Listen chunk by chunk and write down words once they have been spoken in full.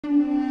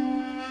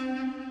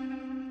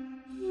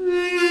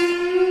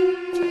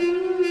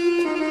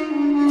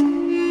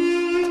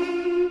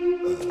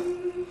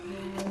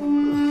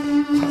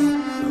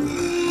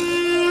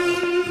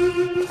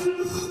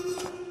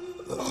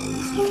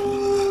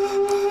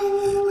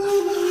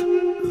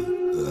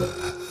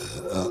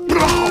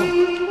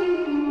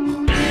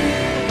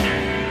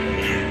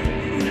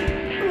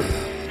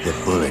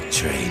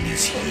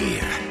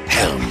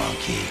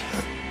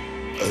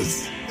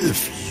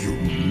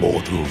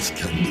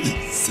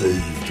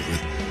saved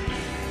with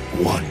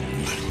one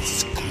little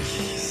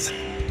squeeze.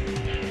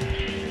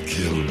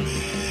 Kill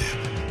me,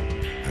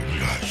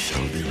 and I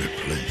shall be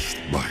replaced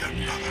by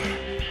another,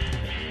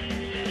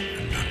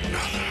 and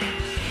another,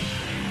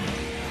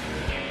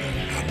 and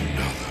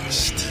another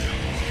still.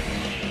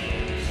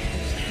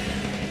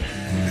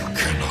 You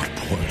cannot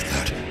point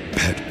that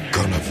pet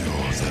gun of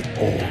yours at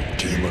all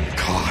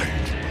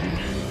demonkind.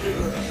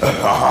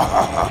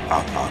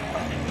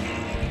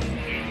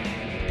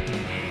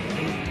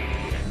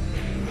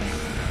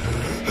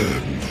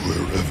 And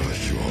wherever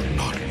you're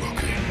not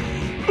looking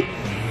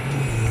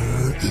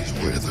is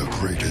where the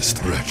greatest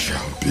threat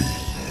shall be.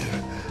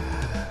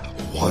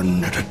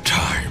 One at a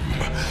time,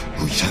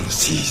 we shall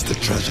seize the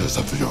treasures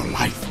of your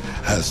life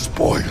as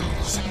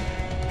spoils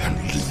and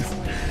leave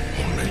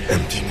only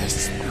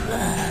emptiness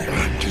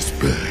and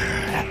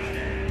despair.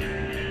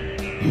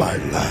 My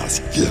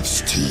last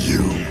gifts to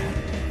you.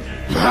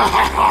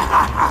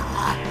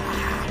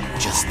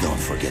 Just don't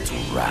forget to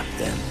wrap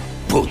them,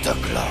 Buddha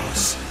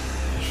Claus.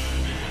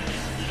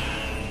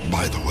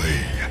 By the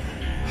way,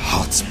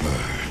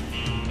 Hotspur,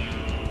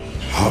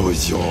 how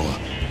is your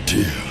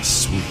dear,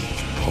 sweet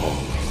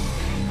Paula?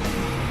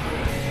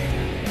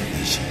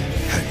 Is she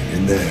hanging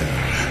in there?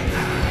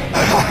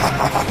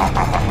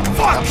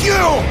 Fuck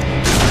you!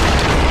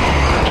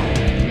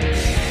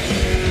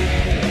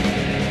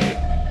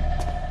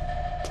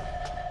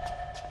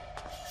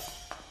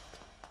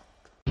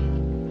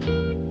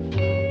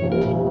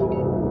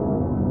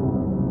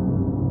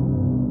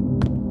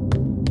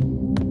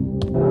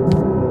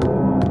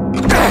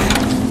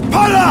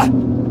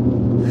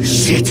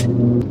 Shit!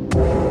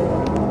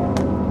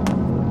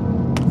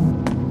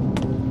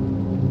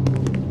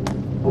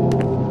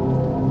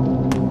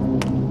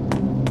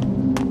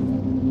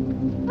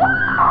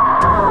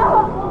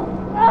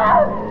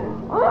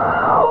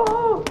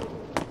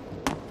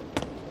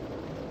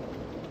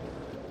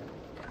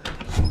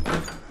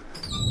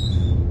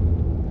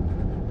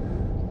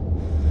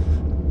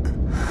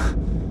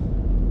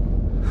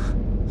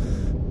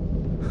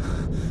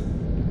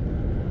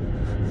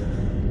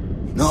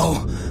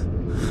 No!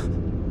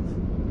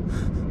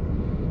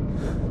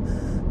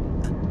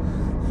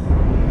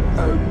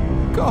 Oh,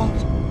 God.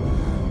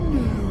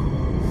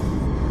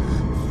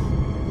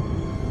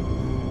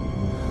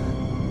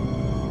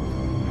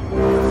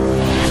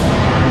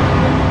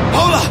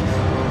 Paula!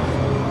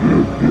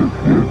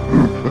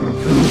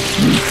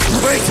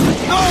 Wait!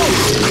 No!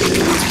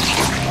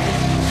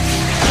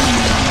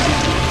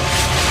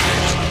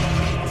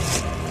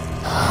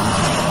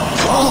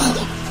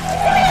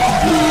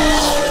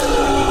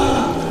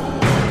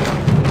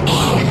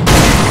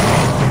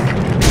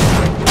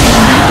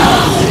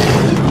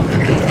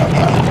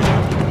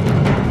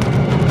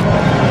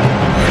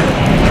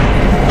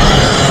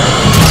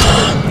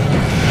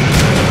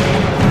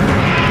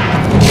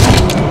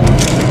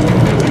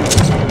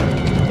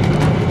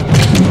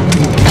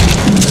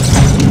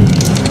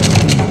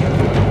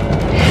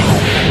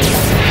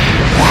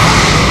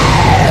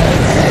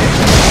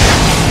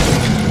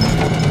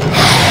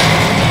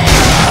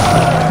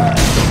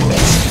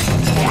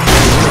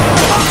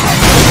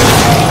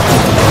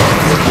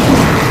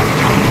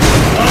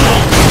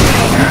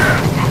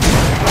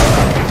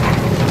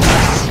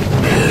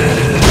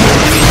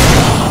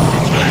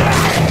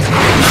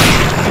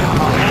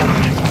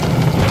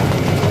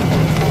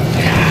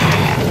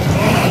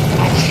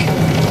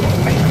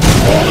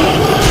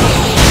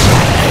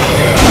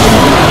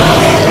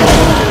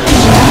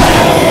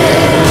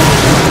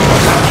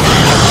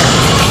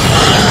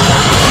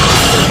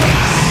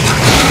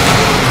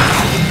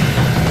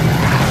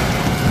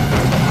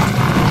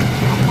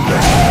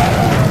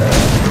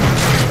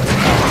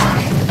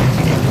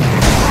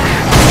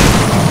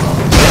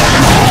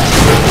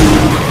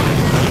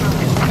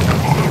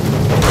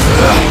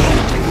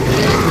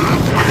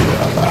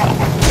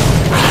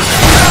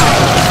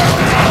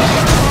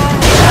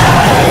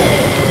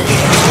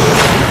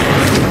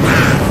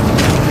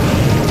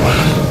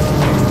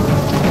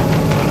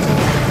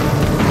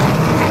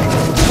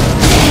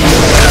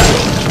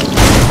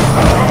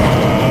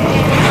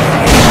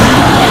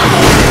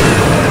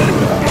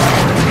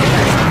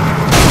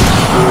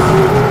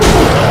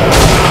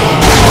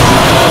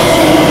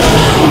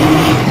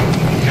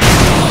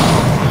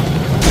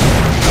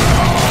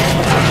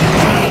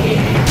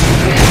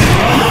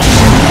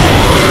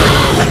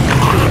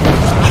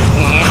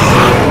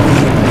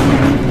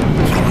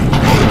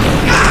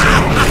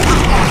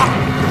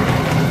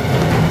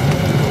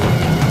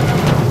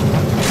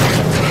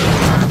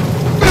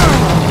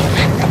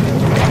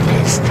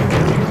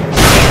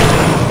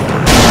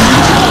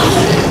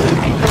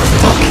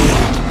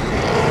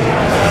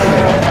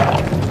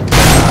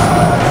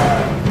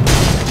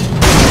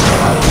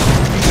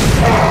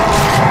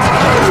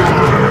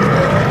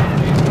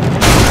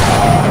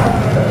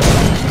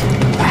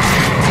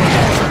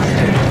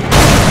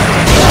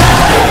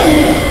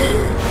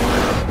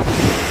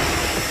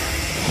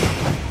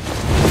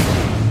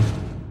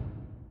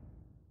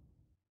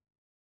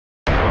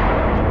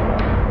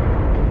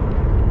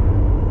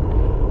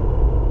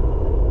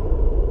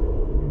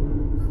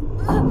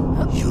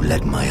 You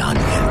let my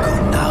Aniel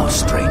go now,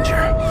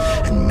 stranger,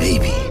 and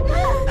maybe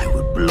I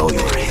will blow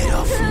your head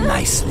off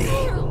nicely.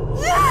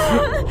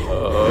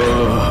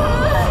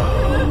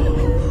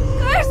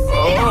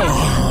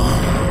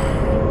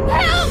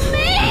 Help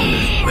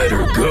me! Let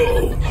her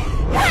go.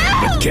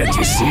 But can't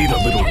you see the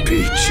little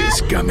peach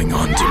is coming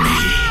on to me?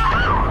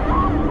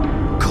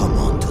 Come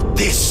on to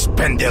this,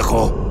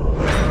 pendejo!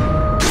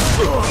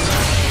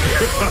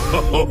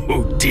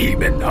 Oh,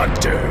 demon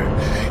hunter.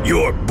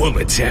 Your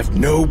bullets have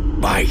no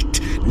bite,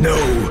 no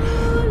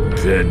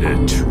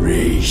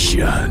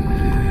penetration.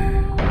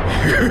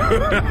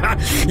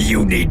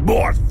 You need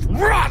more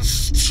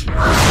thrust!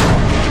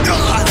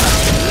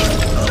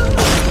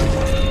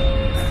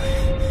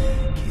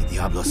 ¿Qué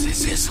diablos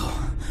es eso?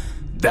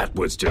 That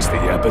was just the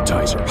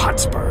appetizer,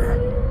 Hotspur.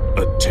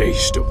 A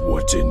taste of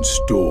what's in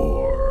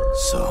store.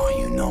 So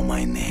you know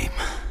my name.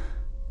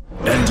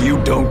 And you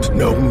don't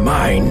know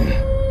mine.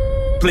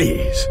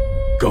 Please,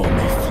 call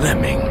me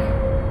Fleming.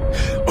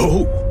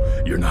 Oh,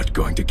 you're not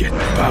going to get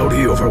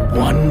pouty over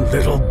one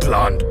little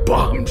blonde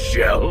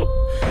bombshell.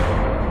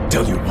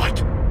 Tell you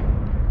what,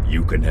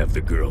 you can have the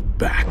girl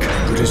back,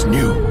 good as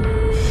new,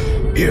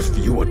 if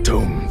you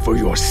atone for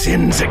your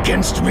sins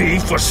against me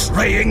for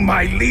slaying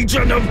my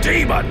legion of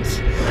demons.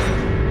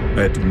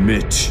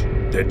 Admit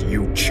that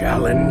you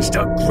challenged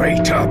a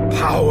greater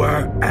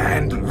power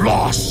and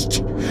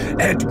lost.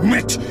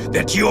 Admit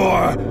that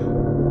your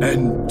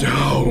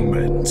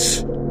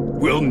endowments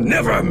will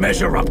never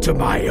measure up to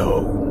my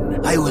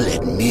own. I will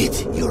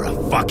admit you're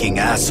a fucking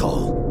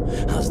asshole.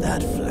 How's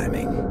that,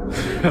 Fleming?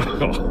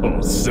 Oh,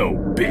 so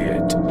be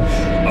it.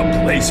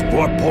 A place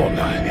for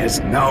Paula has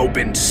now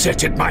been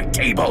set at my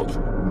table,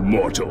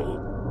 mortal.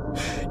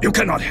 You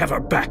cannot have her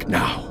back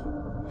now.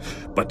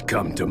 But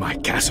come to my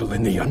castle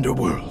in the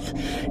underworld,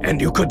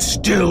 and you could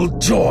still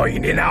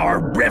join in our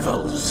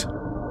revels.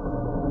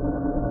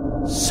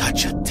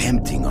 Such a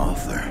tempting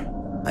offer.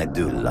 I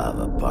do love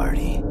a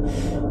party.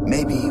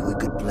 Maybe we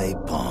could play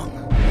Pong.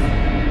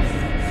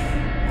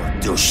 Or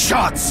do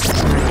shots!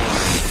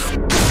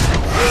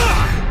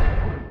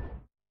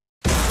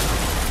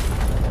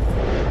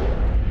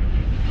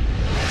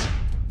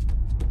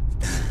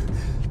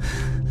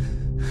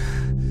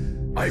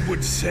 I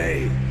would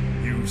say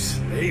you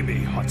slay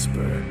me,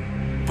 Hotspur,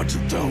 but you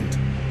don't.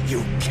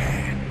 You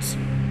can't.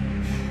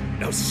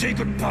 Now say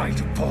goodbye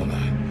to Paula.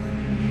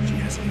 She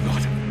has a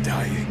lot of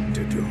dying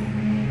to do.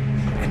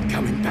 And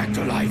coming back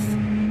to life,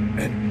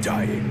 and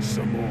dying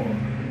some more.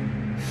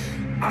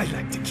 I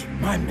like to keep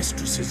my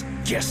mistresses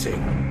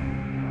guessing.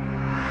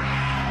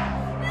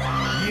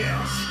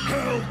 Yes,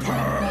 help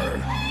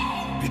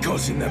her!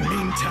 Because in the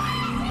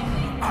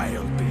meantime,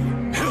 I'll be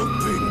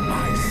helping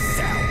myself.